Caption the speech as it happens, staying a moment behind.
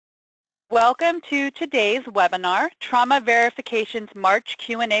Welcome to today's webinar, Trauma Verification's March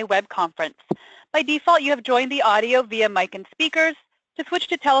Q&A Web Conference. By default, you have joined the audio via mic and speakers. To switch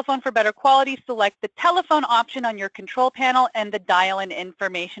to telephone for better quality, select the telephone option on your control panel and the dial-in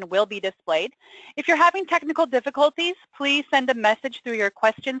information will be displayed. If you're having technical difficulties, please send a message through your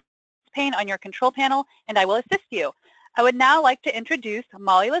questions pane on your control panel and I will assist you. I would now like to introduce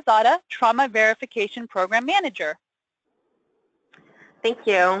Molly Lozada, Trauma Verification Program Manager. Thank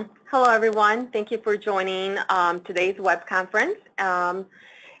you. Hello, everyone. Thank you for joining today's web conference. And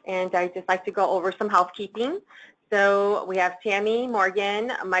I'd just like to go over some housekeeping. So we have Tammy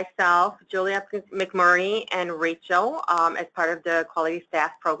Morgan, myself, Julia McMurray, and Rachel as part of the Quality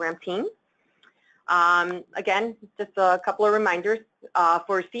Staff Program team. Again, just a couple of reminders.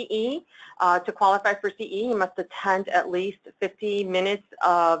 For CE, to qualify for CE, you must attend at least 50 minutes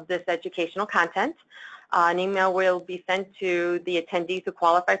of this educational content. An email will be sent to the attendees who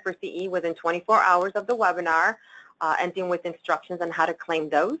qualify for CE within 24 hours of the webinar, ending with instructions on how to claim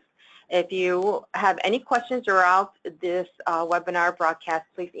those. If you have any questions throughout this webinar broadcast,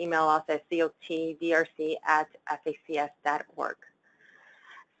 please email us at cotvRC@facs.org.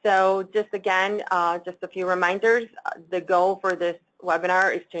 So just again, just a few reminders. The goal for this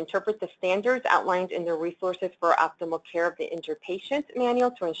webinar is to interpret the standards outlined in the Resources for Optimal Care of the Injured Patient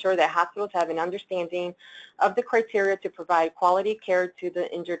manual to ensure that hospitals have an understanding of the criteria to provide quality care to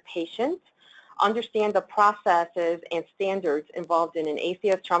the injured patient, understand the processes and standards involved in an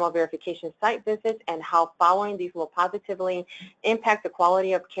ACS trauma verification site visit, and how following these will positively impact the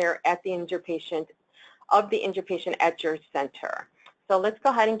quality of care at the injured patient at your center. So let's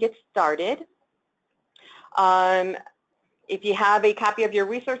go ahead and get started. If you have a copy of your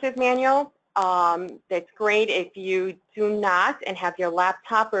resources manual, that's great. If you do not and have your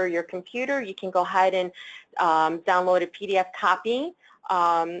laptop or your computer, you can go ahead and download a PDF copy.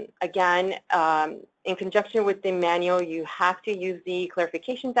 Again, in conjunction with the manual, you have to use the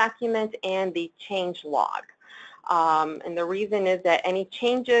clarification document and the change log. And the reason is that any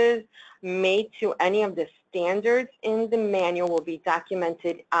changes made to any of the standards in the manual will be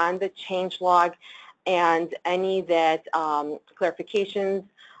documented on the change log, and any that clarifications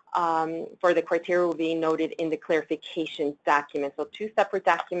for the criteria will be noted in the clarification document. So two separate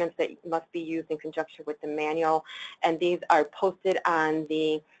documents that must be used in conjunction with the manual, and these are posted on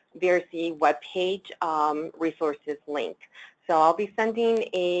the VRC webpage resources link. So I'll be sending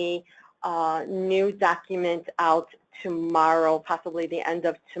a new document out tomorrow, possibly the end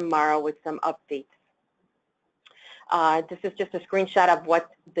of tomorrow, with some updates. This is just a screenshot of what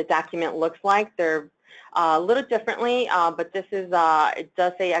the document looks like. They're a little differently, but this is, it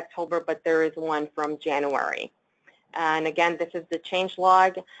does say October, but there is one from January. And again, this is the change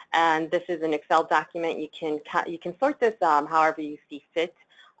log, and this is an Excel document. You can sort this however you see fit,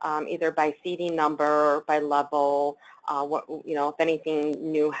 either by CD number or by level. If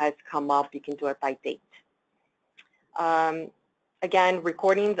anything new has come up, you can do it by date. Again,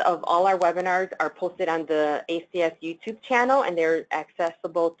 recordings of all our webinars are posted on the ACS YouTube channel, and they're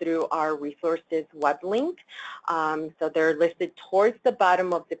accessible through our resources web link. So they're listed towards the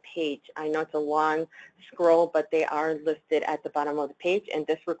bottom of the page. I know it's a long scroll, but they are listed at the bottom of the page, and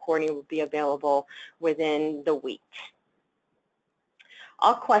this recording will be available within the week.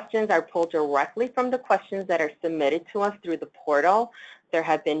 All questions are pulled directly from the questions that are submitted to us through the portal. There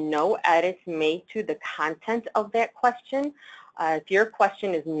have been no edits made to the content of that question. If your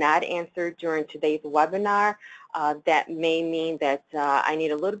question is not answered during today's webinar, that may mean that I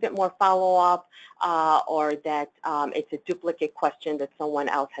need a little bit more follow-up, or that it's a duplicate question that someone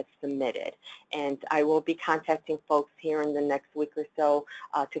else has submitted. And I will be contacting folks here in the next week or so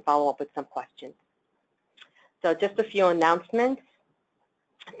to follow up with some questions. So just a few announcements.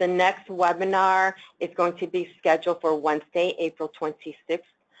 The next webinar is going to be scheduled for Wednesday, April 26th.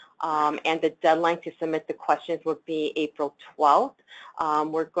 And the deadline to submit the questions would be April 12th.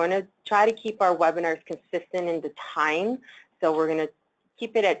 We're going to try to keep our webinars consistent in the time, so we're going to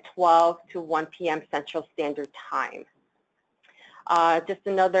keep it at 12 to 1 p.m. Central Standard Time. Just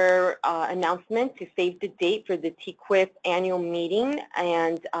another announcement to save the date for the TQIP annual meeting,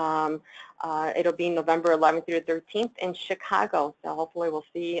 and it'll be November 11th through 13th in Chicago. So hopefully we'll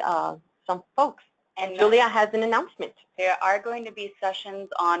see some folks. And Julia has an announcement. There are going to be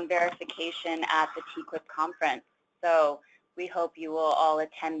sessions on verification at the TQIP conference. So we hope you will all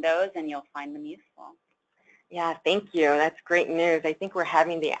attend those and you'll find them useful. Yeah, thank you. That's great news. I think we're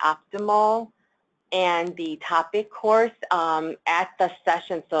having the optimal and the topic course at the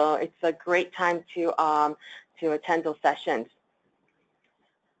session. So it's a great time to attend those sessions.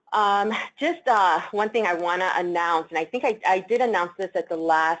 Just one thing I want to announce, and I think I did announce this at the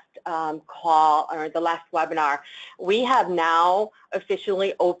last call or the last webinar, we have now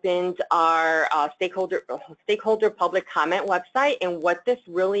officially opened our stakeholder public comment website, and what this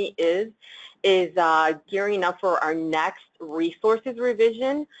really is gearing up for our next resources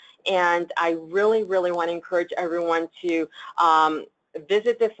revision. And I really, really want to encourage everyone to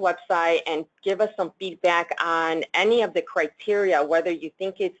visit this website and give us some feedback on any of the criteria, whether you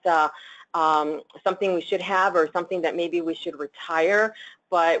think it's something we should have or something that maybe we should retire.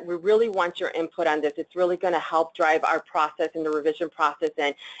 But we really want your input on this. It's really going to help drive our process and the revision process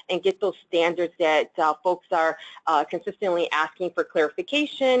and get those standards that folks are consistently asking for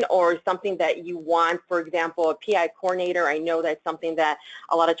clarification, or something that you want. For example, a PI coordinator, I know that's something that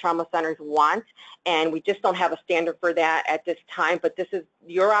a lot of trauma centers want, and we just don't have a standard for that at this time. But this is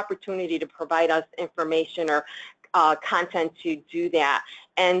your opportunity to provide us information or content to do that.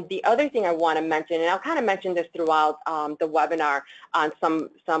 And the other thing I want to mention, and I'll kind of mention this throughout the webinar on some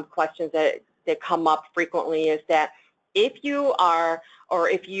questions that come up frequently, is that if you are, or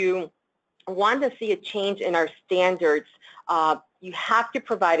if you want to see a change in our standards, you have to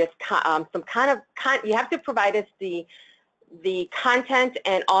provide us you have to provide us the content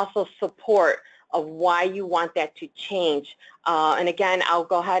and also support of why you want that to change. And again, I'll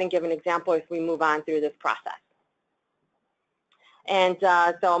go ahead and give an example as we move on through this process. And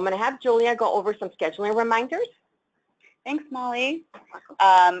so I'm going to have Julia go over some scheduling reminders. Thanks, Molly.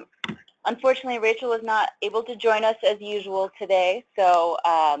 Unfortunately, Rachel was not able to join us as usual today, so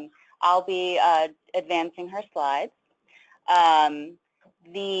I'll be advancing her slides.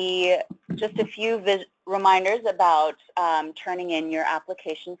 Just a few reminders about turning in your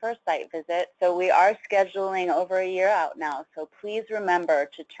application for a site visit. So we are scheduling over a year out now, so please remember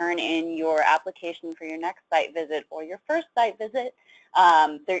to turn in your application for your next site visit or your first site visit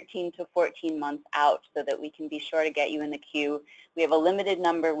 13 to 14 months out, so that we can be sure to get you in the queue. We have a limited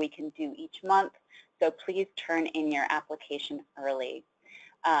number we can do each month, so please turn in your application early.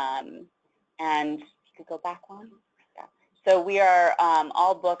 And you could go back one. So we are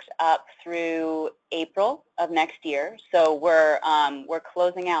all booked up through April of next year. So we're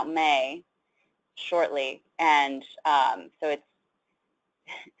closing out May shortly, and so it's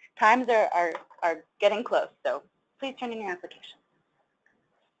times are getting close. So please turn in your application.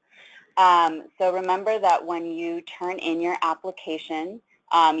 So remember that when you turn in your application,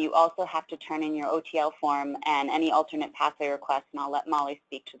 you also have to turn in your OTL form and any alternate pathway requests, and I'll let Molly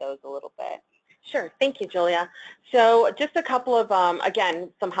speak to those a little bit. Sure. Thank you, Julia. So just a couple of,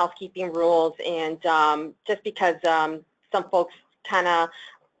 again, some housekeeping rules, and just because some folks kind of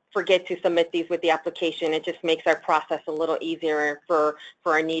forget to submit these with the application, it just makes our process a little easier for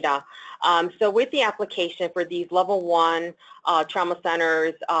Anita. So with the application for these level 1 trauma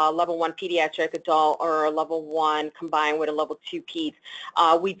centers, level 1 pediatric adult, or level 1 combined with a level 2 peds,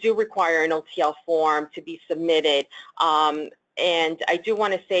 we do require an OTL form to be submitted. And I do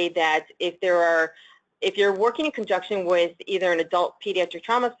want to say that if you're working in conjunction with either an adult pediatric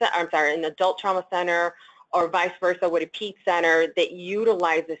trauma center, an adult trauma center, or vice versa with a ped center that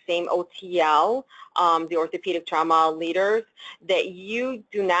utilize the same OTL, the orthopedic trauma leaders, that you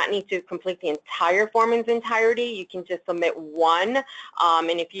do not need to complete the entire form in its entirety. You can just submit one. And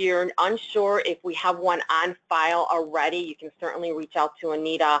if you're unsure if we have one on file already, you can certainly reach out to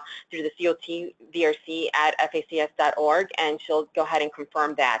Anita through the COT VRC at facs.org, and she'll go ahead and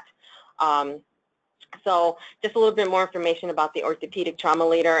confirm that. So just a little bit more information about the orthopedic trauma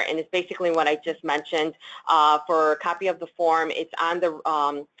leader, and it's basically what I just mentioned. For a copy of the form, it's on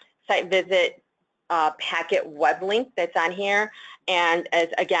the site visit packet web link that's on here. And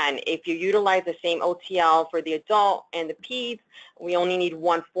again, if you utilize the same OTL for the adult and the peds, we only need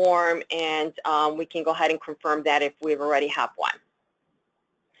one form, and we can go ahead and confirm that if we already have one.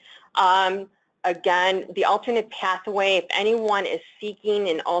 Again, the alternate pathway, if anyone is seeking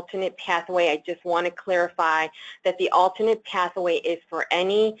an alternate pathway, I just want to clarify that the alternate pathway is for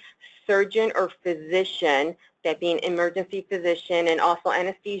any surgeon or physician, that being emergency physician and also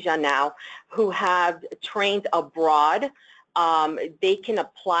anesthesia now, who have trained abroad. They can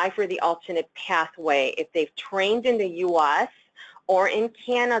apply for the alternate pathway. If they've trained in the U.S. or in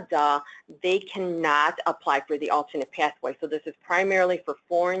Canada, they cannot apply for the alternate pathway. So this is primarily for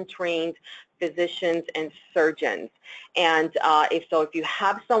foreign trained physicians and surgeons. And if you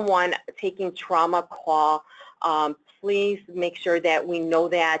have someone taking trauma call, please make sure that we know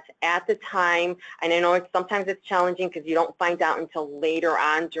that at the time. And I know sometimes it's challenging because you don't find out until later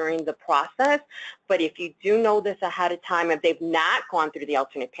on during the process. But if you do know this ahead of time, if they've not gone through the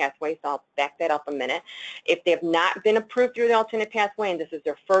alternate pathway, so I'll back that up a minute. If they've not been approved through the alternate pathway and this is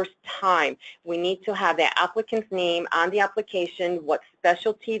their first time, we need to have that applicant's name on the application, what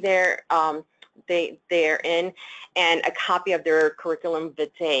specialty they're in, and a copy of their curriculum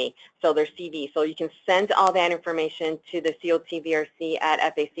vitae, so their CV. So you can send all that information to the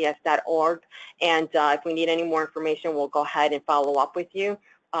COTVRC@facs.org, and if we need any more information, we'll go ahead and follow up with you.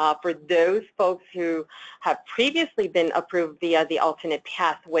 For those folks who have previously been approved via the alternate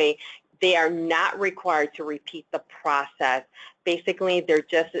pathway, they are not required to repeat the process. Basically, they're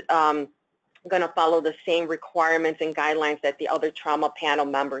just going to follow the same requirements and guidelines that the other trauma panel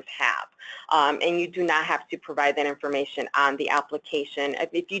members have. And you do not have to provide that information on the application.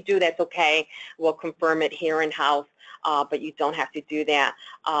 If you do, that's okay. We'll confirm it here in-house, but you don't have to do that.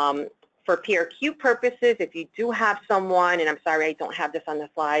 For PRQ purposes, if you do have someone, and I'm sorry I don't have this on the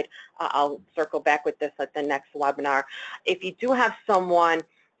slide, I'll circle back with this at the next webinar. If you do have someone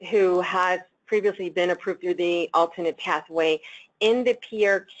who has previously been approved through the alternate pathway, in the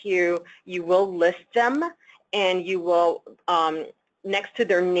PRQ, you will list them, and you will, next to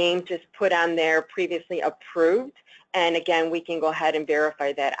their name, just put on there previously approved. And again, we can go ahead and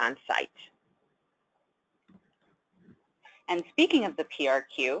verify that on site. And speaking of the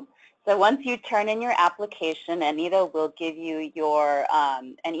PRQ, so once you turn in your application, Anita will give you your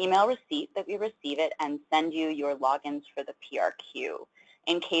an email receipt that we receive it and send you your logins for the PRQ.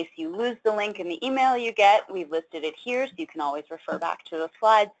 In case you lose the link in the email you get, we've listed it here, so you can always refer back to the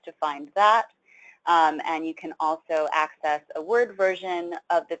slides to find that. And you can also access a Word version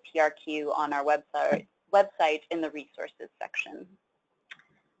of the PRQ on our website in the resources section.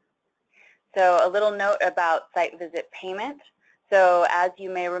 So a little note about site visit payment. So as you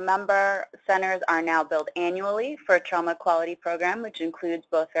may remember, centers are now billed annually for a trauma quality program, which includes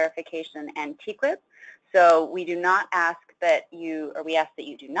both verification and TQIP. So we do not ask that you, or we ask that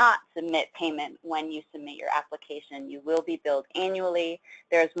you do not submit payment when you submit your application. You will be billed annually.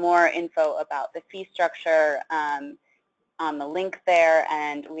 There's more info about the fee structure on the link there,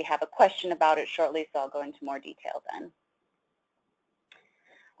 and we have a question about it shortly, so I'll go into more detail then.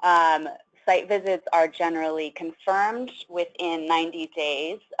 Site visits are generally confirmed within 90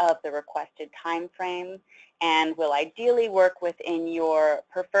 days of the requested time frame and will ideally work within your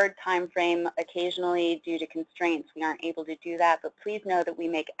preferred time frame. Occasionally, due to constraints, we aren't able to do that, but please know that we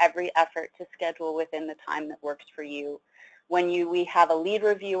make every effort to schedule within the time that works for you. When we have a lead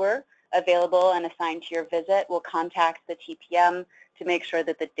reviewer available and assigned to your visit, we'll contact the TPM to make sure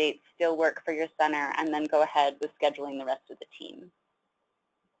that the dates still work for your center and then go ahead with scheduling the rest of the team.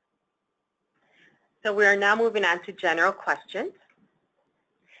 So we are now moving on to general questions.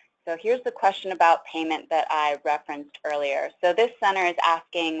 So here's the question about payment that I referenced earlier. So this center is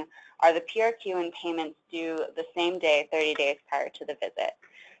asking, are the PRQ and payments due the same day, 30 days prior to the visit?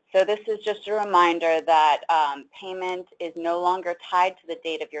 So this is just a reminder that payment is no longer tied to the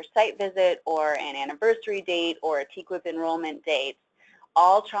date of your site visit or an anniversary date or a TQIP enrollment date.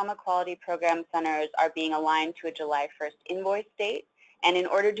 All trauma quality program centers are being aligned to a July 1st invoice date. And in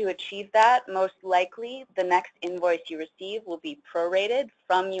order to achieve that, most likely the next invoice you receive will be prorated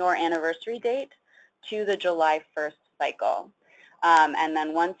from your anniversary date to the July 1st cycle. And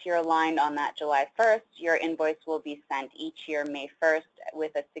then once you're aligned on that July 1st, your invoice will be sent each year May 1st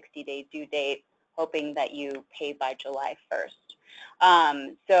with a 60-day due date, hoping that you pay by July 1st.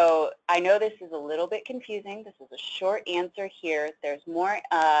 So I know this is a little bit confusing. This is a short answer here. There's more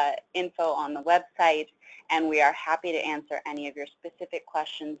info on the website, and we are happy to answer any of your specific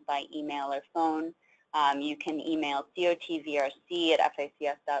questions by email or phone. You can email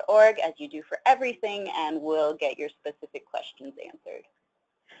cotvRC@facs.org, as you do for everything, and we'll get your specific questions answered.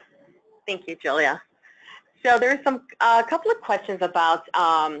 Thank you, Julia. So there's a couple of questions about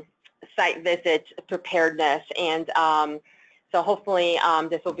site visit preparedness, and so hopefully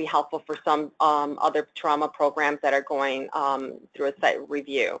this will be helpful for some other trauma programs that are going through a site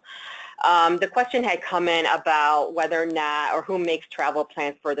review. The question had come in about whether or not, or who makes travel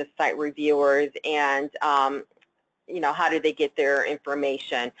plans for the site reviewers, and you know, how do they get their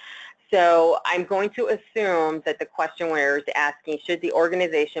information. So I'm going to assume that the questioner is asking, should the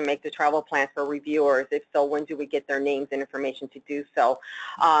organization make the travel plans for reviewers? If so, when do we get their names and information to do so?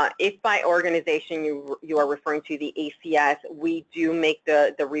 If by organization you are referring to the ACS, we do make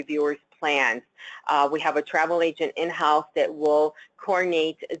the reviewers' plans. We have a travel agent in-house that will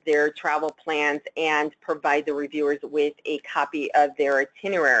coordinate their travel plans and provide the reviewers with a copy of their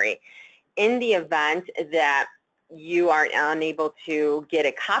itinerary. In the event that you are unable to get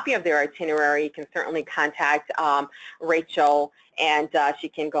a copy of their itinerary, you can certainly contact Rachel, and she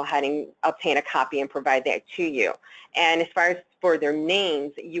can go ahead and obtain a copy and provide that to you. And as far as for their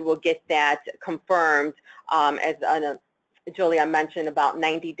names, you will get that confirmed as Julia mentioned, about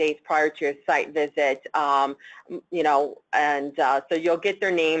 90 days prior to your site visit, you know, and so you'll get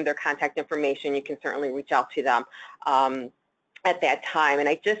their name, their contact information. You can certainly reach out to them at that time. And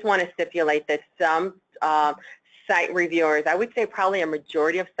I just want to stipulate that some site reviewers, I would say probably a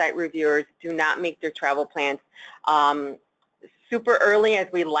majority of site reviewers, do not make their travel plans super early as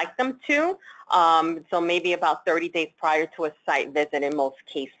we like them to. So maybe about 30 days prior to a site visit in most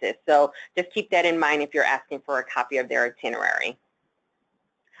cases. So just keep that in mind if you're asking for a copy of their itinerary.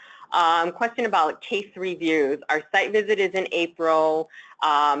 Question about case reviews. Our site visit is in April.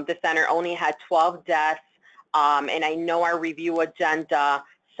 The center only had 12 deaths, and I know our review agenda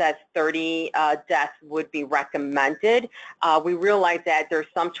says 30 deaths would be recommended. We realize that there's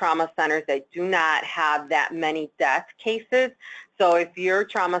some trauma centers that do not have that many death cases. So if your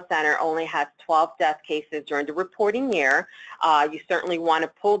trauma center only has 12 death cases during the reporting year, you certainly want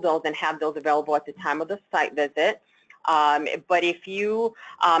to pull those and have those available at the time of the site visit. But if you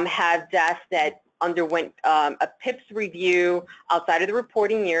have deaths that underwent a PIPS review outside of the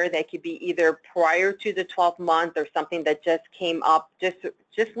reporting year, that could be either prior to the 12th month or something that just came up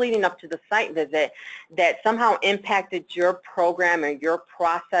just leading up to the site visit, that somehow impacted your program or your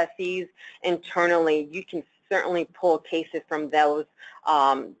processes internally, you can certainly pull cases from those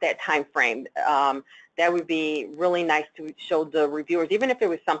that time frame. That would be really nice to show the reviewers, even if it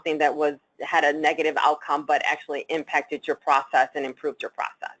was something that had a negative outcome but actually impacted your process and improved your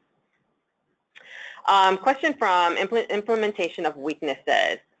process. Question from implementation of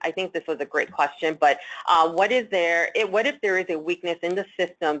weaknesses. I think this was a great question, but what if there is a weakness in the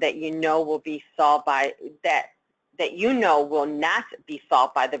system that you know will be solved by that you know will not be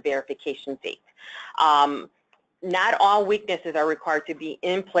solved by the verification date? Not all weaknesses are required to be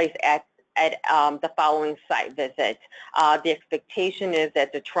in place at the following site visit. The expectation is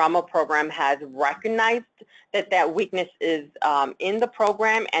that the trauma program has recognized that weakness is in the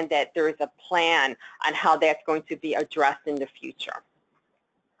program and that there is a plan on how that's going to be addressed in the future.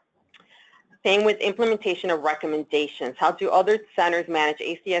 Same with implementation of recommendations. How do other centers manage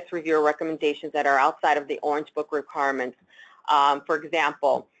ACS reviewer recommendations that are outside of the Orange Book requirements? For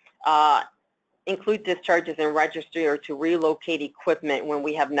example, include discharges in registry or to relocate equipment when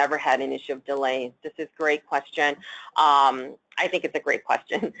we have never had an issue of delay. This is a great question. I think it's a great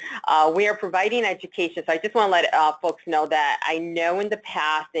question. We are providing education, so I just want to let folks know that I know in the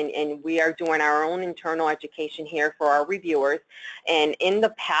past, and we are doing our own internal education here for our reviewers, and in the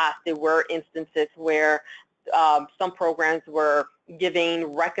past there were instances where some programs were giving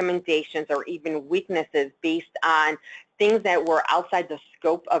recommendations or even weaknesses based on things that were outside the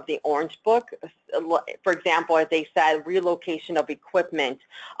scope of the Orange Book. For example, as they said, relocation of equipment.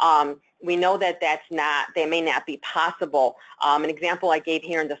 We know that that may not be possible. An example I gave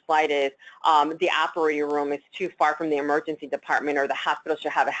here in the slide is the operating room is too far from the emergency department, or the hospital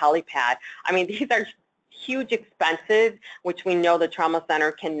should have a helipad. I mean, these are huge expenses, which we know the trauma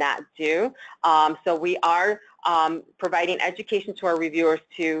center cannot do. So we are providing education to our reviewers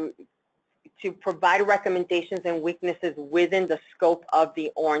to provide recommendations and weaknesses within the scope of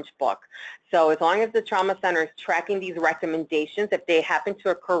the Orange Book. So as long as the trauma center is tracking these recommendations, if they happen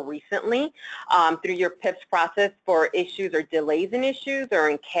to occur recently through your PIPS process for issues or delays in issues or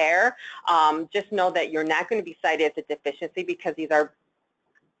in care, just know that you're not going to be cited as a deficiency because these are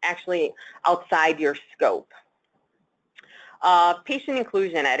actually outside your scope. Patient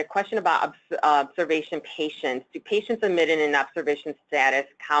inclusion. I had a question about observation patients. Do patients admitted in observation status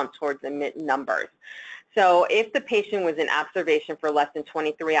count towards admit numbers? So if the patient was in observation for less than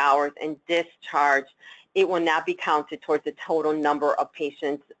 23 hours and discharged, it will not be counted towards the total number of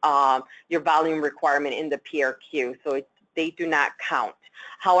patients, your volume requirement in the PRQ. So they do not count.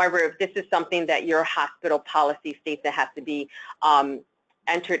 However, if this is something that your hospital policy states that has to be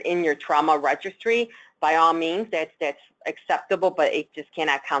entered in your trauma registry, by all means, that's acceptable, but it just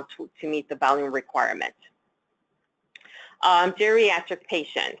cannot count to meet the volume requirement. Geriatric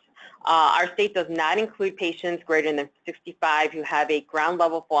patients. Our state does not include patients greater than 65 who have a ground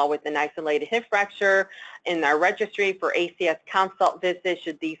level fall with an isolated hip fracture in our registry for ACS consult visits.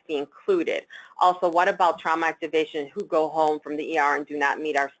 Should these be included? Also, what about trauma activation who go home from the ER and do not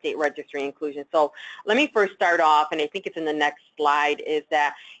meet our state registry inclusion? So let me first start off, and I think it's in the next slide, is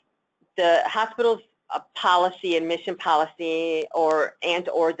that the hospital's policy, admission policy, or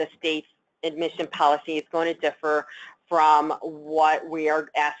the state's admission policy is going to differ from what we are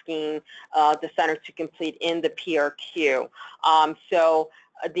asking the center to complete in the PRQ. So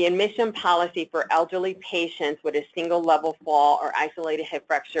the admission policy for elderly patients with a single level fall or isolated hip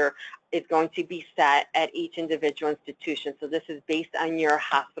fracture is going to be set at each individual institution. So this is based on your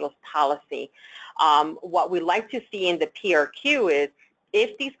hospital's policy. What we like to see in the PRQ is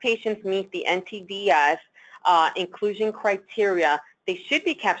if these patients meet the NTDS inclusion criteria, they should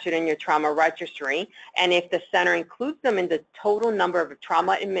be captured in your trauma registry. And if the center includes them in the total number of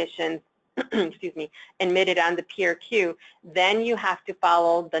trauma admissions excuse me, admitted on the PRQ, then you have to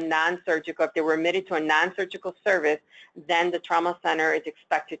follow the non-surgical. If they were admitted to a non-surgical service, then the trauma center is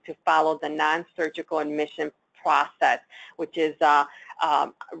expected to follow the non-surgical admission process, which is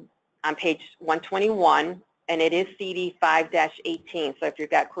on page 121, and it is CD 5-18. So if you've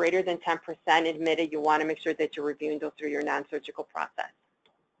got greater than 10% admitted, you want to make sure that you're reviewing those through your non-surgical process.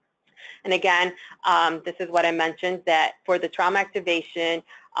 And again, this is what I mentioned, that for the trauma activation,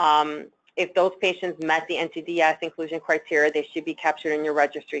 if those patients met the NTDS inclusion criteria, they should be captured in your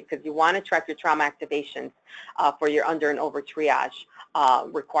registry because you want to track your trauma activations for your under and over triage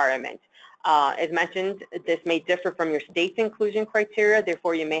requirement. As mentioned, this may differ from your state's inclusion criteria,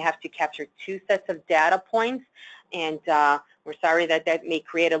 therefore you may have to capture 2 sets of data points, and we're sorry that that may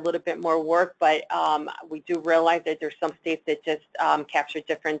create a little bit more work, but we do realize that there's some states that just capture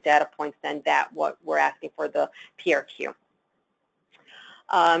different data points than that what we're asking for the PRQ.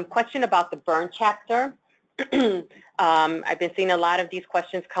 Question about the burn chapter. I've been seeing a lot of these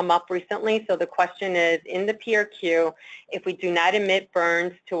questions come up recently. So the question is, in the PRQ, if we do not admit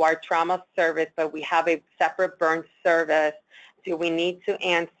burns to our trauma service, but we have a separate burn service, do we need to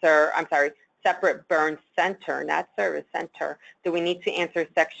answer, I'm sorry, separate burn center, not service, center, do we need to answer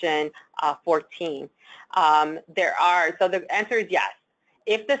section 14? So the answer is yes.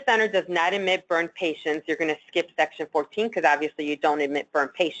 If the center does not admit burn patients, you're going to skip section 14 because obviously you don't admit burn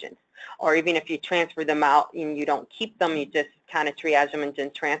patients. Or even if you transfer them out and you don't keep them, you just kind of triage them and then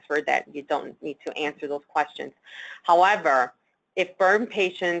transfer that, you don't need to answer those questions. However, if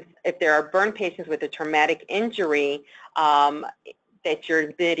there are burn patients with a traumatic injury that you're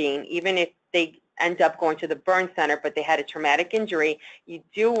admitting, even if they end up going to the burn center but they had a traumatic injury, you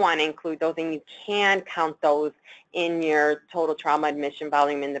do want to include those, and you can count those in your total trauma admission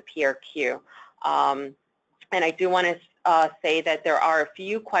volume in the PRQ. And I do want to say that there are a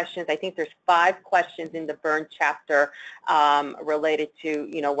few questions. I think there's 5 questions in the burn chapter related to,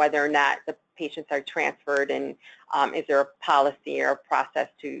 whether or not the patients are transferred, and is there a policy or a process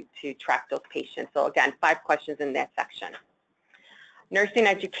to track those patients. So again, 5 questions in that section. Nursing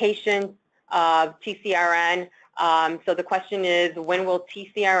education, TCRN. So the question is, when will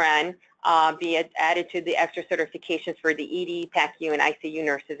TCRN be added to the extra certifications for the ED, PACU, and ICU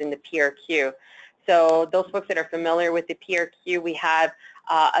nurses in the PRQ? So those folks that are familiar with the PRQ, we have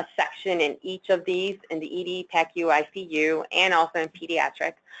a section in each of these, in the ED, PACU, ICU, and also in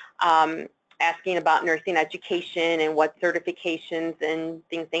pediatric, asking about nursing education and what certifications and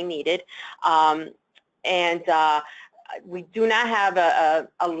things they needed. We do not have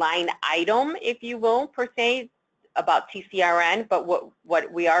a line item, if you will, per se, about TCRN, but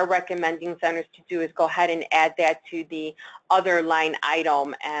what we are recommending centers to do is go ahead and add that to the other line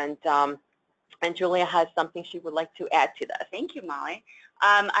item. And Julia has something she would like to add to this. Thank you, Molly.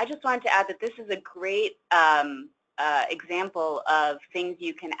 I just wanted to add that this is a great example of things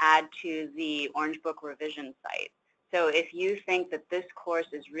you can add to the Orange Book revision site. So if you think that this course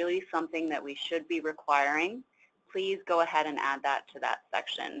is really something that we should be requiring, please go ahead and add that to that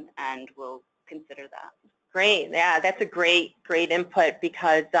section, and we'll consider that. Great. Yeah, that's a great input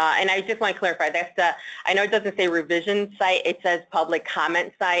because, and I just want to clarify, that's the, I know it doesn't say revision site, it says public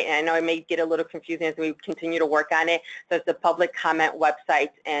comment site, and I know it may get a little confusing as we continue to work on it. So it's the public comment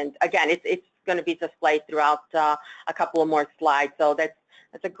website, and again, it's going to be displayed throughout a couple of more slides. So that's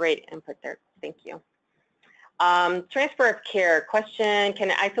a great input there. Thank you. Transfer of care. Question,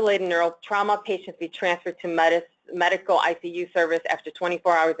 can isolated neurotrauma patients be transferred to medical ICU service after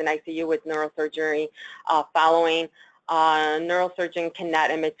 24 hours in ICU with neurosurgery following? Neurosurgeon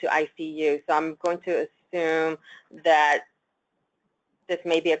cannot admit to ICU. So I'm going to assume that this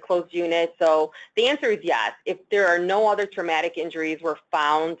may be a closed unit. So the answer is yes. If there are no other traumatic injuries were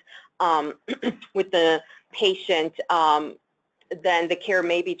found with the patient, then the care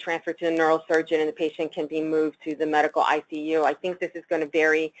may be transferred to the neurosurgeon and the patient can be moved to the medical ICU. I think this is going to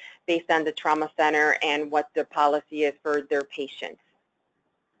vary based on the trauma center and what the policy is for their patients.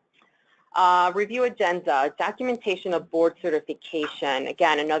 Review agenda, documentation of board certification.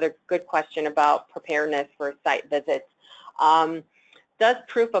 Again, another good question about preparedness for site visits. Does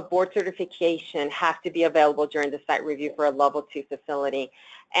proof of board certification have to be available during the site review for a level 2 facility?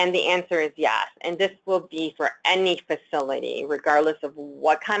 And the answer is yes. And this will be for any facility, regardless of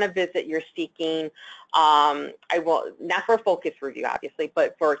what kind of visit you're seeking. Not for a focus review, obviously,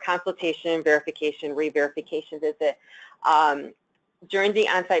 but for a consultation, verification, re-verification visit. During the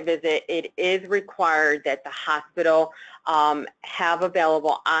on-site visit, it is required that the hospital have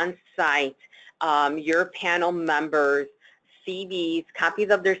available on-site your panel members' CVs,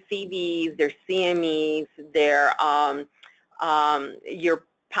 copies of their CVs, their CMEs, their your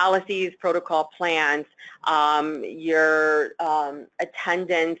policies, protocol plans, your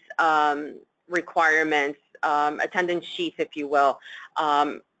attendance requirements, attendance sheets, if you will.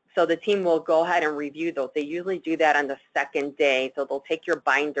 So the team will go ahead and review those. They usually do that on the second day. So they'll take your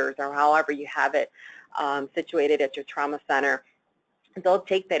binders or however you have it situated at your trauma center. They'll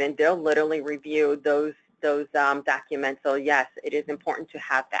take that and they'll literally review those documents. So yes, it is important to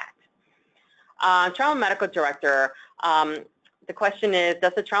have that. Trauma medical director. The question is,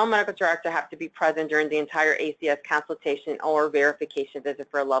 does the trauma medical director have to be present during the entire ACS consultation or verification visit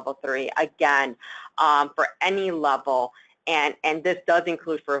for a level 3? Again, for any level. And this does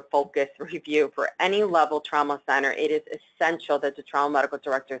include for a focus review. For any level trauma center, it is essential that the trauma medical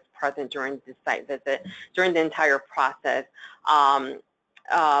director is present during the site visit, during the entire process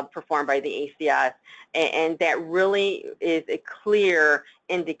performed by the ACS. And that really is a clear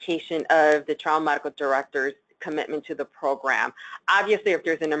indication of the trauma medical director's commitment to the program. Obviously, if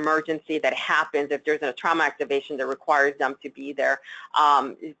there's an emergency that happens, if there's a trauma activation that requires them to be there,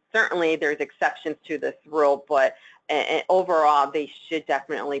 certainly there's exceptions to this rule, but overall, they should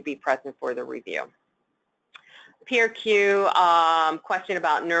definitely be present for the review. PRQ, question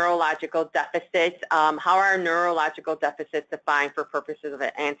about neurological deficits. How are neurological deficits defined for purposes of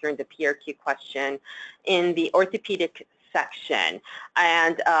answering the PRQ question in the orthopedic section?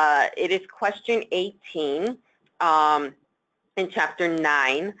 And it is question 18 in chapter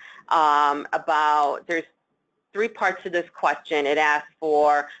 9 about, there's 3 parts to this question. It asks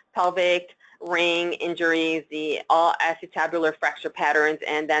for pelvic ring injuries, the all acetabular fracture patterns,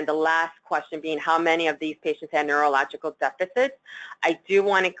 and then the last question being how many of these patients had neurological deficits. I do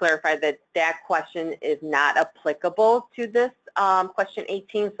want to clarify that that question is not applicable to this question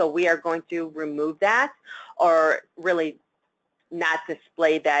 18, so we are going to remove that or really not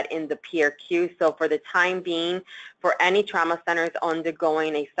display that in the PRQ. So for the time being, for any trauma centers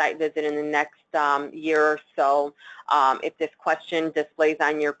undergoing a site visit in the next year or so, if this question displays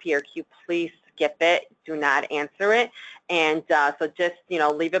on your PRQ, please skip it. Do not answer it. And so just,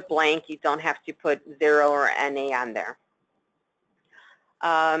 leave it blank. You don't have to put 0 or NA on there.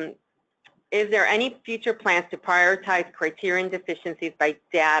 Is there any future plans to prioritize criterion deficiencies by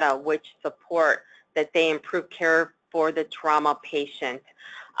data which support that they improve care for the trauma patient?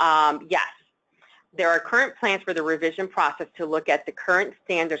 Yes. There are current plans for the revision process to look at the current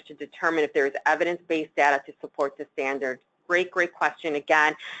standards to determine if there is evidence-based data to support the standards. Great question.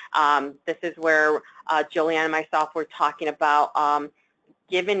 Again, this is where Julianne and myself were talking about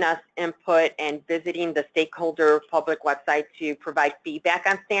giving us input and visiting the stakeholder public website to provide feedback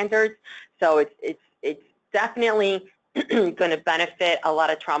on standards. So it's definitely going to benefit a lot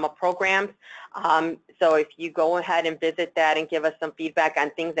of trauma programs. So if you go ahead and visit that and give us some feedback on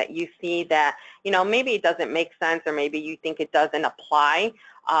things that you see that, maybe it doesn't make sense or maybe you think it doesn't apply,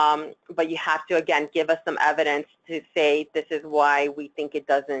 but you have to, again, give us some evidence to say this is why we think it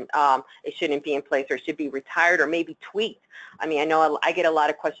doesn't, it shouldn't be in place or should be retired or maybe tweaked. I mean, I know I get a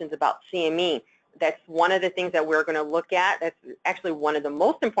lot of questions about CME. That's one of the things that we're going to look at. That's actually one of the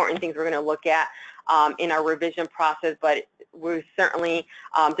most important things we're going to look at in our revision process, but we're certainly,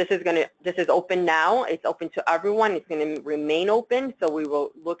 this is open now. It's open to everyone. It's going to remain open, so we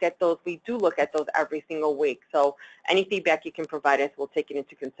will look at those. We do look at those every single week. So any feedback you can provide us, we'll take it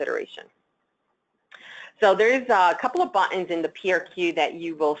into consideration. So there's a couple of buttons in the PRQ that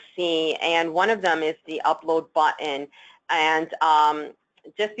you will see, and one of them is the upload button. And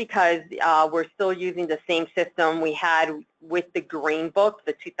just because we're still using the same system we had with the Green Book,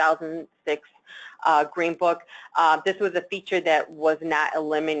 the 2006 Green Book, this was a feature that was not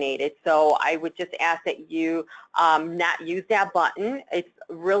eliminated. So I would just ask that you not use that button. It's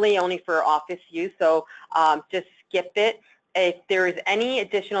really only for office use, so just skip it. If there is any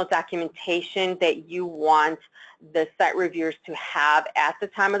additional documentation that you want the site reviewers to have at the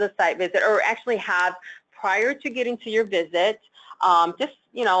time of the site visit, or actually have prior to getting to your visit, just,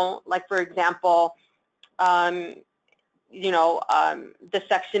 like for example, the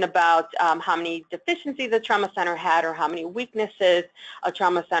section about how many deficiencies a trauma center had or how many weaknesses a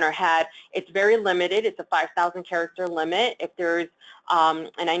trauma center had. It's very limited. It's a 5,000 character limit. If there's,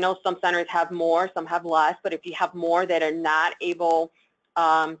 and I know some centers have more, some have less, but if you have more that are not able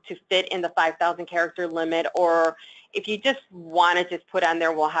to fit in the 5,000 character limit, or if you just want to just put on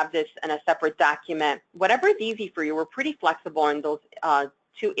there, we'll have this in a separate document. Whatever is easy for you, we're pretty flexible in those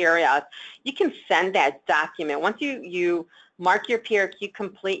two areas. You can send that document. Once you mark your PRQ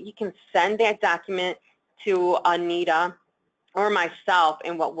complete, you can send that document to Anita or myself,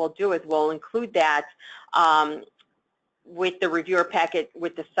 and what we'll do is we'll include that with the reviewer packet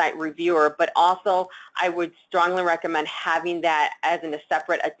with the site reviewer, but also I would strongly recommend having that as a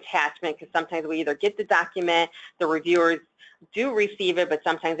separate attachment, because sometimes we either get the document, the reviewers do receive it, but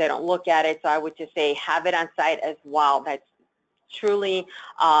sometimes they don't look at it. So I would just say have it on site as well. That's truly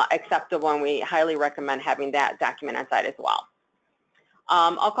acceptable, and we highly recommend having that document on site as well.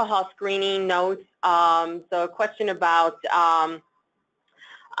 Alcohol screening notes. So a question about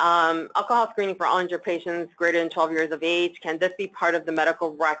alcohol screening for all injured patients greater than 12 years of age. Can this be part of the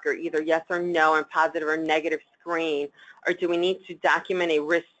medical record, either yes or no, and positive or negative screen, or do we need to document a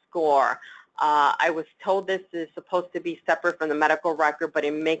risk score? I was told this is supposed to be separate from the medical record, but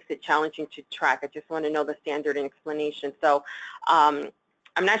it makes it challenging to track. I just want to know the standard and explanation. So I'm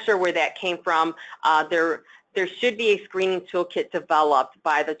not sure where that came from. There should be a screening toolkit developed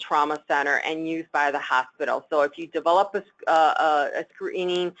by the trauma center and used by the hospital. So if you develop a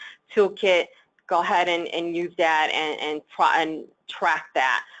screening toolkit, go ahead and use that and track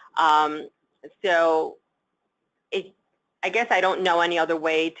that. I guess I don't know any other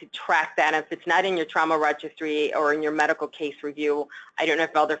way to track that. If it's not in your trauma registry or in your medical case review, I don't know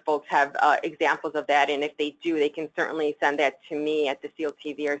if other folks have examples of that, and if they do, they can certainly send that to me at the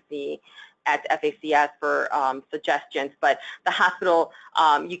COT VRC at FACS for suggestions. But the hospital,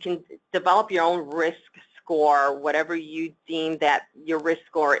 you can develop your own risk score, whatever you deem that your risk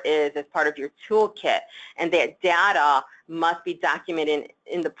score is, as part of your toolkit, and that data must be documented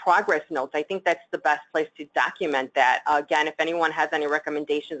in the progress notes. I think that's the best place to document that. Again, if anyone has any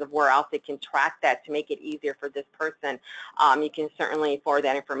recommendations of where else they can track that to make it easier for this person, you can certainly forward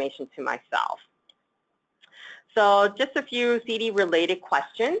that information to myself. So just a few CD-related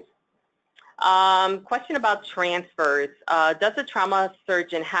questions. Question about transfers. Does a trauma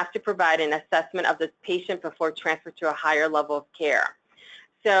surgeon have to provide an assessment of the patient before transfer to a higher level of care?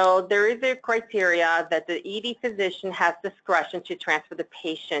 So there is a criteria that the ED physician has discretion to transfer the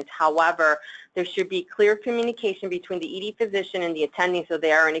patient. However, there should be clear communication between the ED physician and the attending, so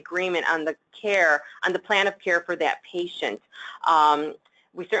they are in agreement on the care, on the plan of care for that patient.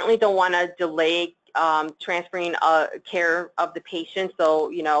 We certainly don't want to delay transferring care of the patient.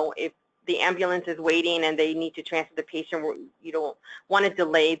 So, if the ambulance is waiting and they need to transfer the patient, you don't want to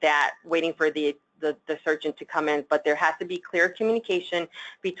delay that waiting for the surgeon to come in, but there has to be clear communication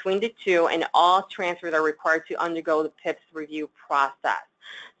between the two, and all transfers are required to undergo the PIPS review process.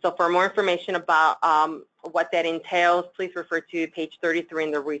 So for more information about what that entails, please refer to page 33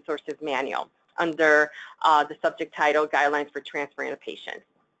 in the resources manual under the subject title, Guidelines for Transferring a Patient.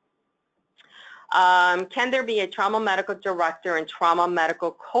 Can there be a trauma medical director and trauma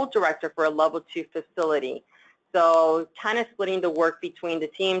medical co-director for a level 2 facility? So kind of splitting the work between the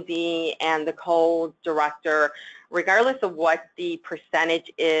TMD and the co-director. Regardless of what the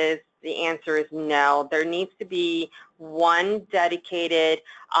percentage is, the answer is no. There needs to be one dedicated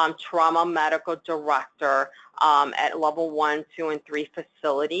trauma medical director at level 1, 2, and 3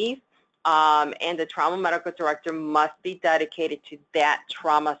 facilities. And the trauma medical director must be dedicated to that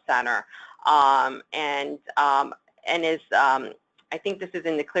trauma center. I think this is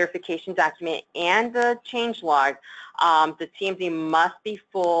in the clarification document and the change log. The TMD must be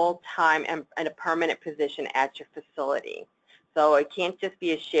full-time and a permanent position at your facility. So it can't just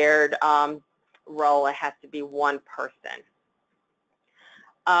be a shared role. It has to be one person.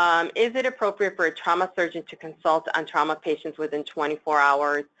 Is it appropriate for a trauma surgeon to consult on trauma patients within 24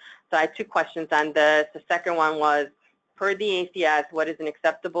 hours? So I had two questions on this. The second one was, per the ACS, what is an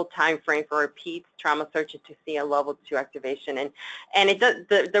acceptable time frame for a PEDS trauma surgeon to see a level 2 activation? And it does,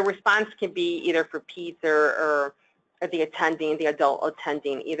 the response can be either for PEDS or the attending, the adult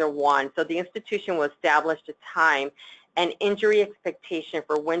attending, either one. So the institution will establish a time and injury expectation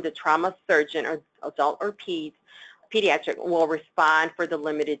for when the trauma surgeon, or adult or pediatric, will respond for the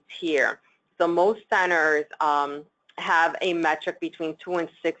limited tier. So most centers have a metric between 2 and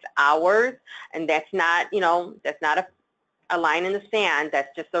 6 hours, and that's not, that's not a line in the sand.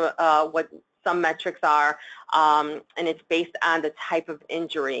 That's just what some metrics are, and it's based on the type of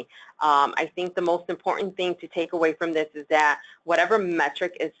injury. I think the most important thing to take away from this is that whatever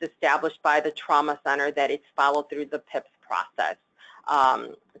metric is established by the trauma center, that it's followed through the PIPS process,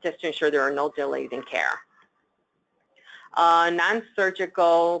 just to ensure there are no delays in care.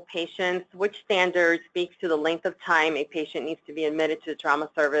 Non-surgical patients, which standard speaks to the length of time a patient needs to be admitted to the trauma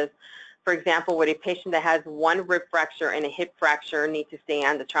service? For example, would a patient that has one rib fracture and a hip fracture need to stay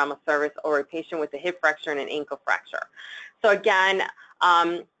on the trauma service, or a patient with a hip fracture and an ankle fracture? So again,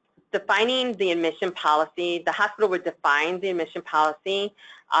 defining the admission policy, the hospital would define the admission policy.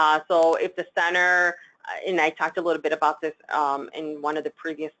 So if the center, and I talked a little bit about this in one of the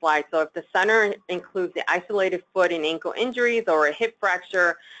previous slides, so if the center includes the isolated foot and ankle injuries or a hip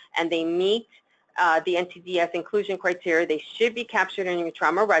fracture and they meet the NTDS inclusion criteria, they should be captured in your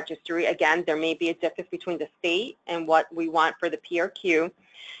trauma registry. Again, there may be a difference between the state and what we want for the PRQ.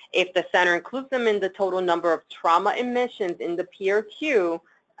 If the center includes them in the total number of trauma admissions in the PRQ,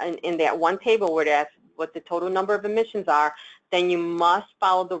 in that one table where that's what the total number of admissions are, then you must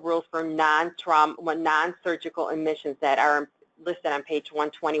follow the rules for non-surgical admissions that are listed on page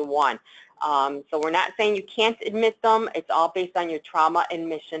 121. So we're not saying you can't admit them. It's all based on your trauma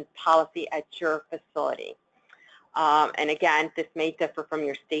admission policy at your facility. And again, this may differ from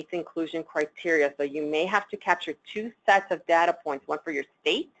your state's inclusion criteria. So you may have to capture two sets of data points, one for your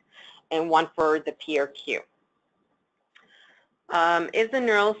state and one for the PRQ. Is the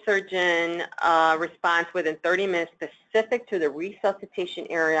neurosurgeon response within 30 minutes specific to the resuscitation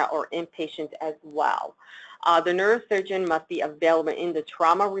area or inpatient as well? The neurosurgeon must be available in the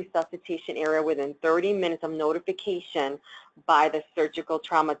trauma resuscitation area within 30 minutes of notification by the surgical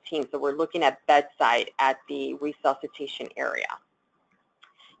trauma team. So we're looking at bedside at the resuscitation area.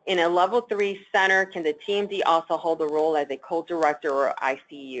 In a level 3 center, can the TMD also hold a role as a co-director or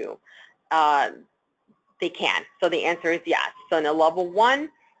ICU? They can. So the answer is yes. So in a level 1,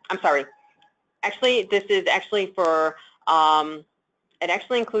 I'm sorry, actually this is actually for, it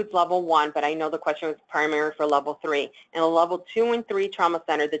actually includes level 1, but I know the question was primary for level 3. In a level 2 and 3 trauma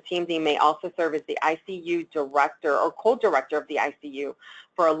center, the TMD may also serve as the ICU director or co-director of the ICU.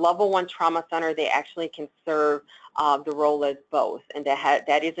 For a level 1 trauma center, they actually can serve the role as both, and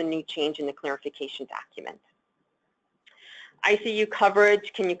that is a new change in the clarification document. ICU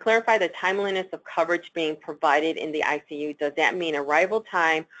coverage, can you clarify the timeliness of coverage being provided in the ICU? Does that mean arrival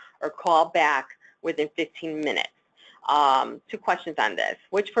time or call back within 15 minutes? Two questions on this.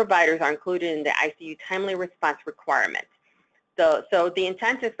 Which providers are included in the ICU timely response requirement? So the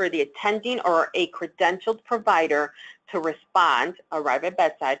intent is for the attending or a credentialed provider to respond, arrive at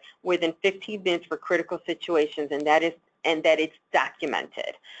bedside, within 15 minutes for critical situations, and that it's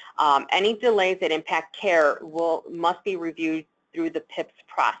documented. Any delays that impact care must be reviewed through the PIPS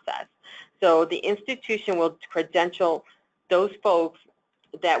process. So the institution will credential those folks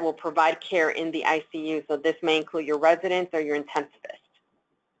that will provide care in the ICU. So this may include your residents or your intensivist.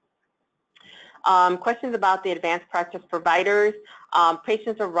 Questions about the advanced practice providers.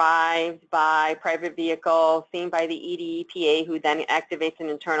 Patients arrived by private vehicle, seen by the ED PA, who then activates an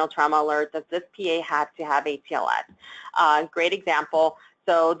internal trauma alert. Does this PA have to have ATLS? Great example.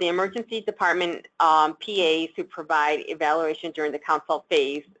 So the emergency department PAs who provide evaluation during the consult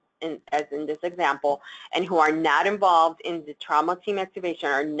phase, as in this example, and who are not involved in the trauma team activation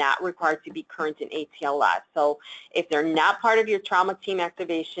are not required to be current in ATLS. So if they're not part of your trauma team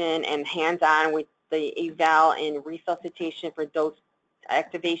activation and hands-on with the eval and resuscitation for those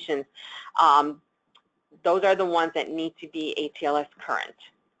activations, those are the ones that need to be ATLS current,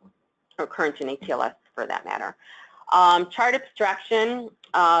 or current in ATLS for that matter. Chart abstraction,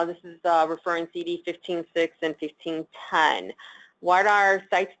 this is referring CD 15.6 and 15.10. What are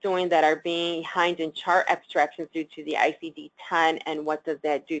sites doing that are behind in chart abstractions due to the ICD-10, and what does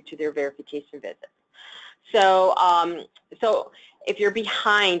that do to their verification visits? So, so if you're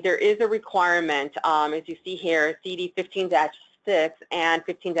behind, there is a requirement, as you see here, CD 15-6 and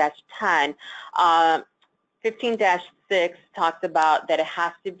 15-10. 15-6 talks about that it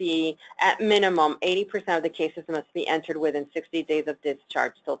has to be, at minimum, 80% of the cases must be entered within 60 days of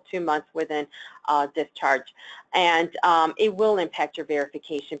discharge, so 2 months within discharge. And it will impact your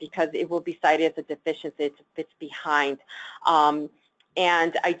verification because it will be cited as a deficiency if it's behind.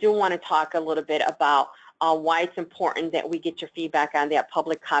 And I do want to talk a little bit about why it's important that we get your feedback on that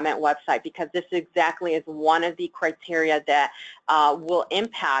public comment website, because this exactly is one of the criteria that will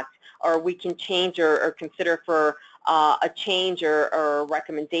impact, or we can change or consider for a change or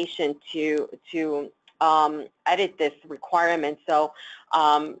recommendation to edit this requirement. So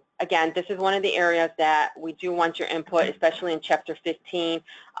again, this is one of the areas that we do want your input, especially in Chapter 15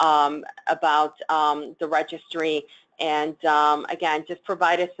 about the registry. And again, just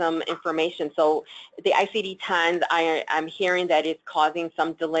provide us some information. So the ICD-10s, I'm hearing that it's causing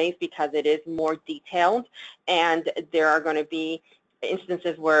some delays because it is more detailed, and there are going to be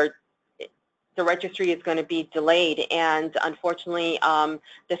instances where the registry is going to be delayed, and unfortunately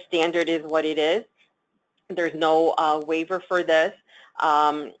the standard is what it is. There's no waiver for this.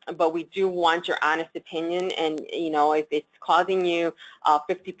 But we do want your honest opinion, and if it's causing you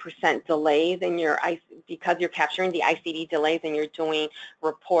 50% delays in your because you're capturing the ICD delays and you're doing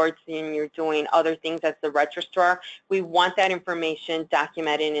reports and you're doing other things as the registrar, we want that information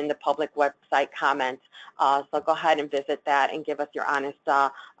documented in the public website comments. So go ahead and visit that and give us your honest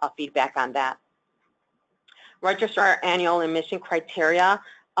feedback on that. Registrar annual admission criteria,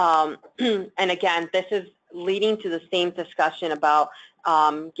 and again, this is leading to the same discussion about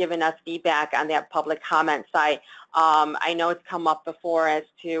giving us feedback on that public comment site. I know it's come up before as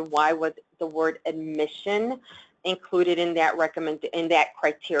to why was the word admission included in that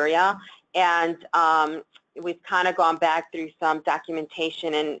criteria, and we've kind of gone back through some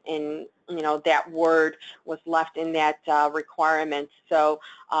documentation, and that word was left in that requirement. So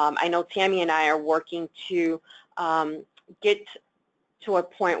I know Tammy and I are working to get to a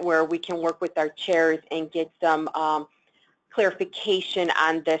point where we can work with our chairs and get some clarification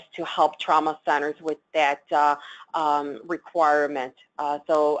on this to help trauma centers with that requirement.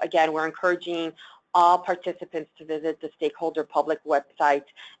 So again, we're encouraging all participants to visit the stakeholder public website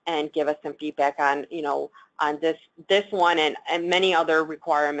and give us some feedback on, on this one and many other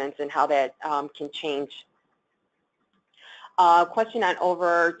requirements and how that can change. Question on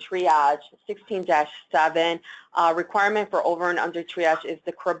over triage, 16-7. Requirement for over and under triage, is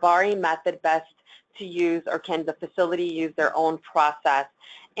the Krabari method best to use, or can the facility use their own process?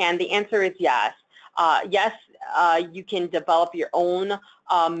 And the answer is yes. Yes, you can develop your own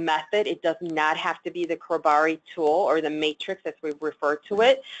method. It does not have to be the Krabari tool or the matrix as we refer to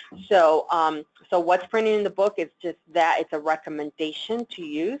it. So, so what's printed in the book is just that. It's a recommendation to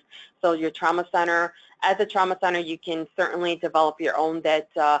use. So your trauma center, as a trauma center, you can certainly develop your own that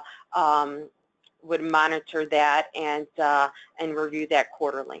would monitor that and review that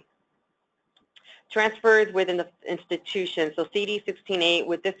quarterly. Transfers within the institution. So CD 16-8,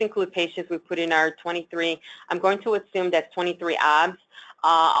 would this include patients we put in our 23? I'm going to assume that's 23 OBS.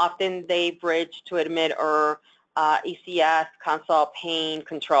 Often they bridge to admit or ACS, consult, pain,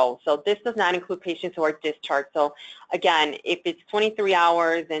 control. So this does not include patients who are discharged. So again, if it's 23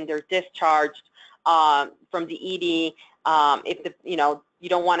 hours and they're discharged from the ED, if the, you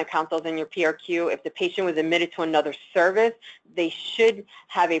don't want to count those in your PRQ. If the patient was admitted to another service, they should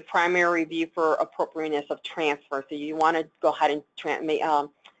have a primary review for appropriateness of transfer. So you want to go ahead and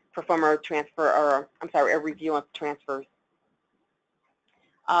perform a transfer, or I'm sorry, a review of transfers.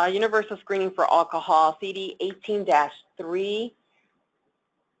 Universal screening for alcohol, CD 18-3.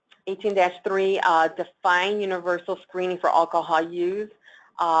 18-3, define universal screening for alcohol use.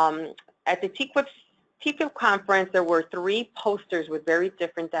 At the TQIP conference, there were 3 posters with very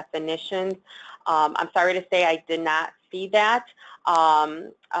different definitions. I'm sorry to say I did not see that,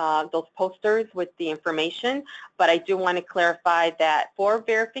 those posters with the information, but I do want to clarify that for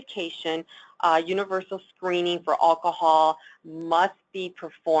verification, universal screening for alcohol must be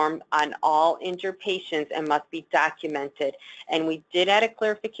performed on all injured patients and must be documented. And we did add a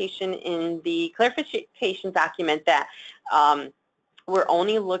clarification in the clarification document that we're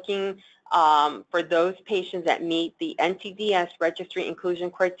only looking for those patients that meet the NTDS registry inclusion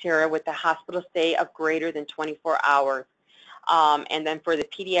criteria with a hospital stay of greater than 24 hours. And then for the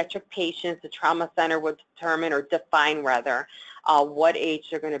pediatric patients, the trauma center would determine, or define rather, what age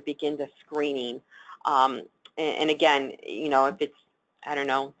they're going to begin the screening. And again, if it's, I don't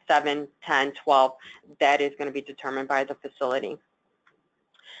know, 7, 10, 12, that is going to be determined by the facility.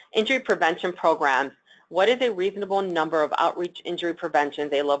 Injury prevention programs. What is a reasonable number of outreach injury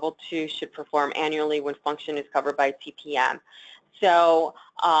preventions a level 2 should perform annually when function is covered by TPM? So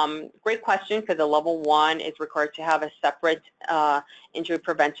great question, because a level 1 is required to have a separate injury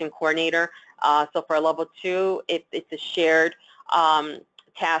prevention coordinator. So for a level 2, it's a shared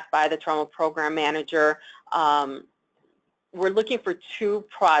task by the trauma program manager. We're looking for 2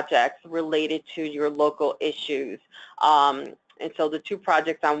 projects related to your local issues. And so the 2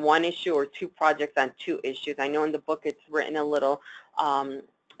 projects on 1 issue or 2 projects on 2 issues. I know in the book it's written a little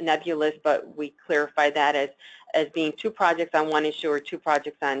nebulous, but we clarify that as being 2 projects on 1 issue or 2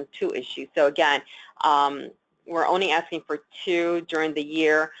 projects on 2 issues. So again, we're only asking for 2 during the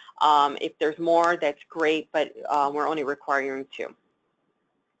year. If there's more, that's great, but we're only requiring 2.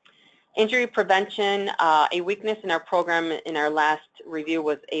 Injury prevention, a weakness in our program in our last review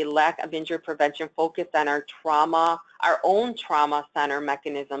was a lack of injury prevention focused on our own trauma center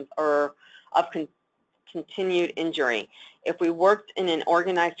mechanisms or of continued injury. If we worked in an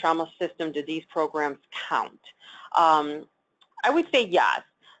organized trauma system, do these programs count? I would say yes.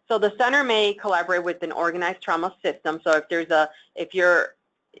 So the center may collaborate with an organized trauma system. So if there's it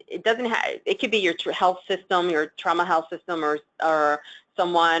could be your health system, your trauma health system, or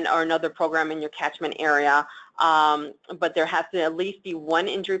someone or another program in your catchment area, but there has to at least be one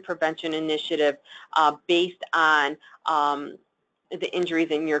injury prevention initiative based on the injuries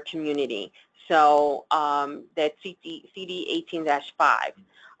in your community. So that's CD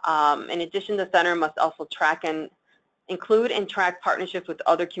 18-5. In addition, the center must also include and track partnerships with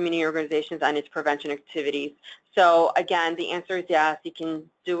other community organizations on its prevention activities. So again, the answer is yes. You can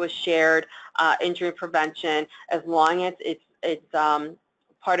do a shared injury prevention as long as it's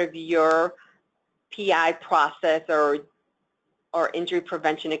part of your PI process or injury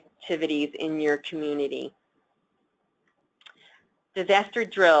prevention activities in your community. Disaster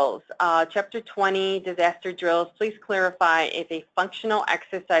drills. Chapter 20, disaster drills. Please clarify if a functional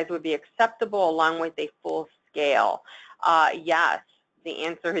exercise would be acceptable along with a full scale. Yes, the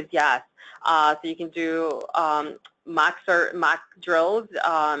answer is yes. So you can do mock drills,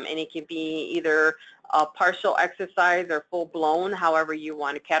 and it can be either a partial exercise or full-blown, however you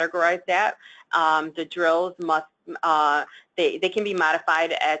want to categorize that. The drills must, they can be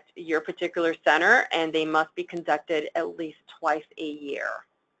modified at your particular center, and they must be conducted at least twice a year.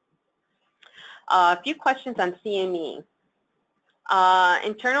 A few questions on CME.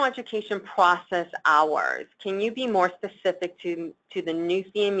 Internal education process hours. Can you be more specific to the new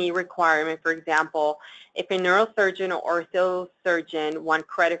CME requirement? For example, if a neurosurgeon or orthosurgeon want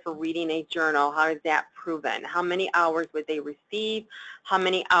credit for reading a journal, how is that proven? How many hours would they receive? How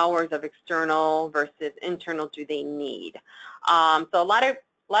many hours of external versus internal do they need? So a lot of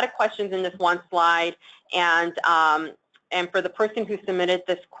questions in this one slide, and for the person who submitted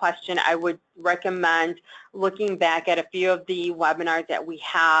this question, I would recommend looking back at a few of the webinars that we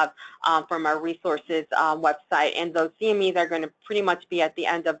have from our resources website. And those CMEs are going to pretty much be at the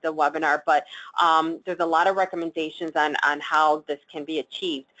end of the webinar, but there's a lot of recommendations on how this can be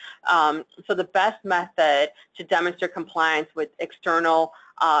achieved. So the best method to demonstrate compliance with external,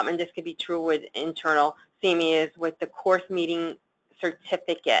 and this could be true with internal CME, is with the course meeting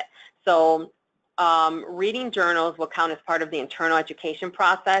certificate. So reading journals will count as part of the internal education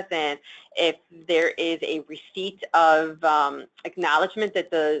process, and if there is a receipt of acknowledgement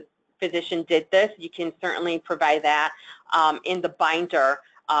that the physician did this, you can certainly provide that in the binder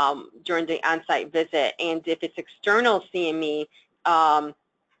during the on-site visit. And if it's external CME,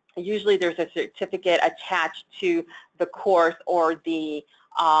 usually there's a certificate attached to the course or the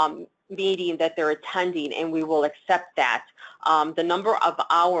meeting that they're attending, and we will accept that. The number of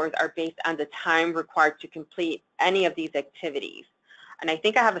hours are based on the time required to complete any of these activities. And I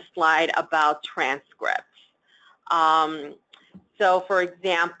think I have a slide about transcripts. So for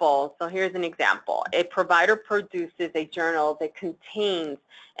example, so here's an example. A provider produces a journal that contains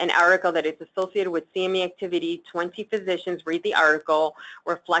an article that is associated with CME activity. 20 physicians read the article,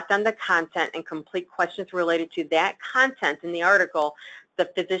 reflect on the content, and complete questions related to that content in the article. The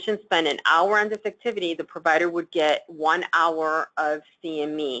physician spent an hour on this activity. The provider would get 1 hour of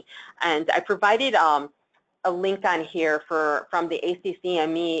CME. And I provided a link on here from the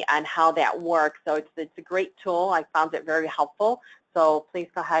ACCME on how that works. So it's a great tool. I found it very helpful. So please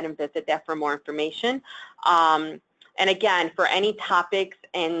go ahead and visit that for more information. And again, for any topics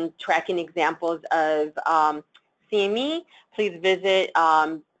and tracking examples of CME, please visit.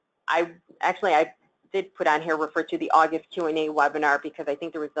 I did put on here, refer to the August Q&A webinar, because I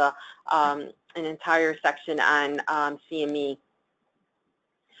think there was an entire section on CME.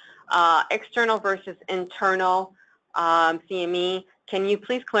 External versus internal CME. Can you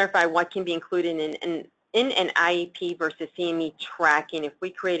please clarify what can be included in an IEP versus CME tracking? If we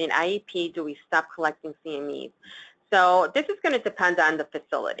create an IEP, do we stop collecting CMEs? So this is going to depend on the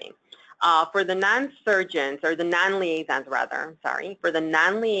facility. For the non-surgeons, or the non-liaisons rather, for the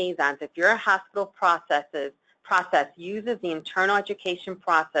non-liaisons, if your hospital process uses the internal education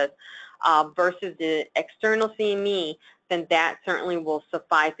process versus the external CME, then that certainly will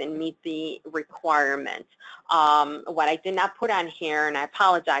suffice and meet the requirement. What I did not put on here, and I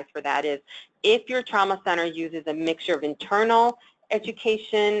apologize for that, is if your trauma center uses a mixture of internal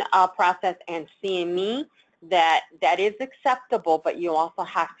education process and CME, that is acceptable, but you also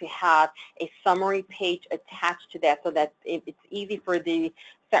have to have a summary page attached to that so that it's easy for the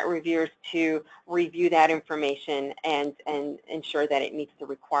site reviewers to review that information and ensure that it meets the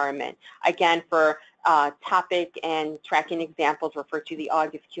requirement. Again, for topic and tracking examples, refer to the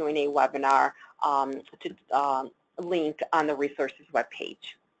August Q&A webinar link on the resources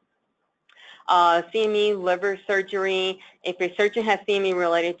webpage. CME, liver surgery. If a surgeon has CME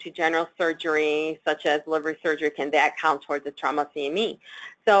related to general surgery, such as liver surgery, can that count towards the trauma CME?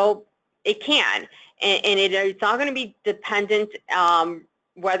 So it can, and it's all going to be dependent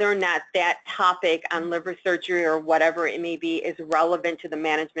whether or not that topic on liver surgery or whatever it may be is relevant to the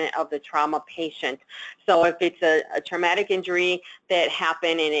management of the trauma patient. So if it's a traumatic injury that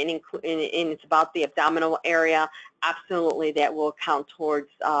happened and it's about the abdominal area, absolutely that will count towards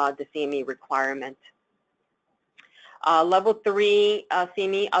the CME requirement. Level 3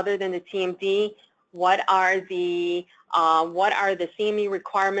 CME, other than the TMD, what are the CME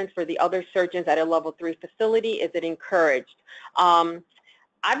requirements for the other surgeons at a level 3 facility? Is it encouraged?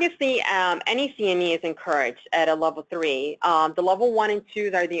 Obviously, any CME is encouraged at a level 3. The level 1 and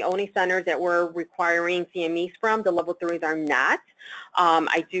 2s are the only centers that we're requiring CMEs from. The level 3s are not.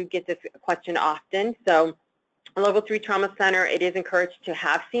 I do get this question often. So a level 3 trauma center, it is encouraged to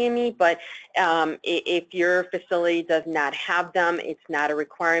have CME, but if your facility does not have them, it's not a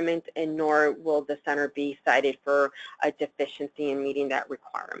requirement, and nor will the center be cited for a deficiency in meeting that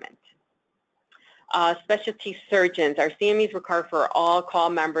requirement. Specialty surgeons. Our CMEs required for all call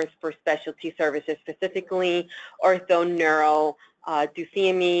members for specialty services, specifically ortho, neuro. Do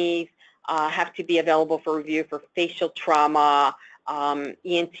CMEs have to be available for review for facial trauma,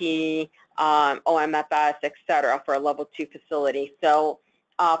 ENT, OMFS, etc., for a level 2 facility? So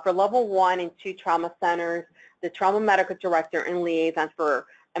for level 1 and 2 trauma centers, the trauma medical director and liaisons for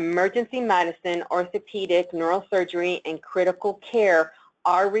emergency medicine, orthopedic, neurosurgery, and critical care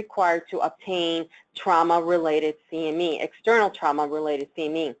are required to obtain trauma-related CME, external trauma-related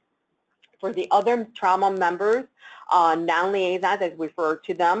CME. For the other trauma members, non-liaisons, as we refer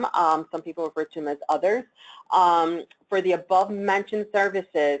to them, some people refer to them as others, for the above-mentioned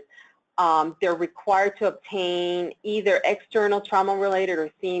services, they're required to obtain either external trauma-related or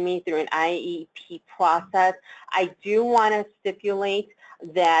CME through an IEP process. I do want to stipulate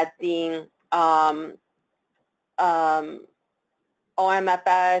that the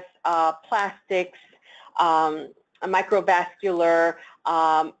OMFS, plastics, microvascular,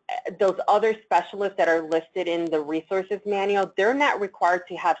 those other specialists that are listed in the resources manual, they're not required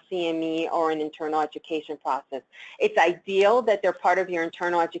to have CME or an internal education process. It's ideal that they're part of your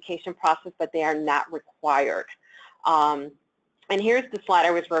internal education process, but they are not required. And here's the slide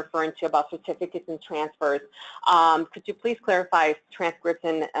I was referring to about certificates and transfers. Could you please clarify if transcripts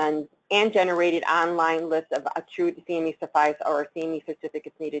and generated online lists of accrued CME suffice or CME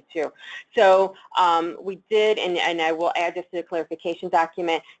certificates needed too? So we did, and I will add this to the clarification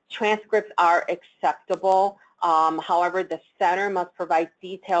document, transcripts are acceptable. However, the center must provide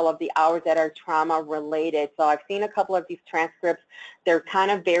detail of the hours that are trauma related. So I've seen a couple of these transcripts. They're kind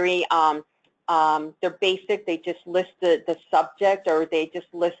of very, they're basic. They just list the subject, or they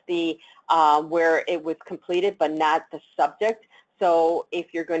just list the where it was completed, but not the subject. So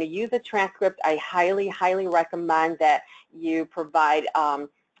if you're going to use a transcript, I highly, highly recommend that you provide a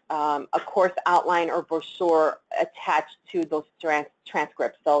course outline or brochure attached to those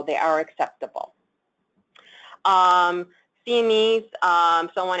transcripts, so they are acceptable. CMEs,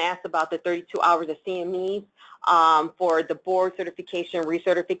 someone asked about the 32 hours of CMEs. For the board certification,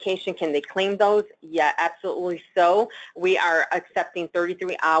 recertification, can they claim those? Yeah, absolutely so. We are accepting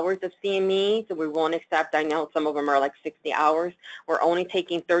 33 hours of CME, so we won't accept, I know some of them are like 60 hours. We're only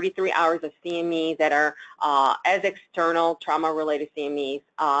taking 33 hours of CME that are as external trauma-related CMEs,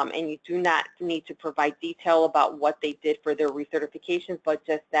 and you do not need to provide detail about what they did for their recertifications, but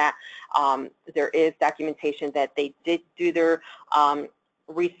just that there is documentation that they did do their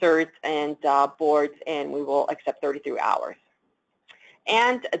research and boards, and we will accept 33 hours.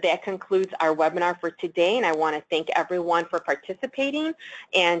 And that concludes our webinar for today, and I want to thank everyone for participating.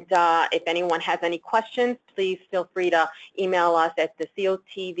 And if anyone has any questions, please feel free to email us at the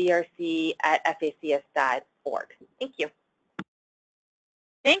cotvRC@facs.org. Thank you.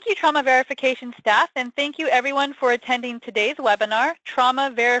 Thank you, Trauma Verification staff, and thank you everyone for attending today's webinar, Trauma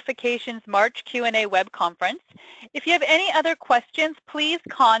Verification's March Q&A Web Conference. If you have any other questions, please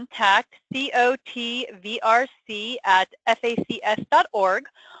contact cotvRC@facs.org.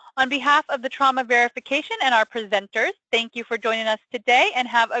 On behalf of the Trauma Verification and our presenters, thank you for joining us today, and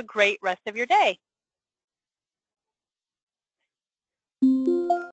have a great rest of your day.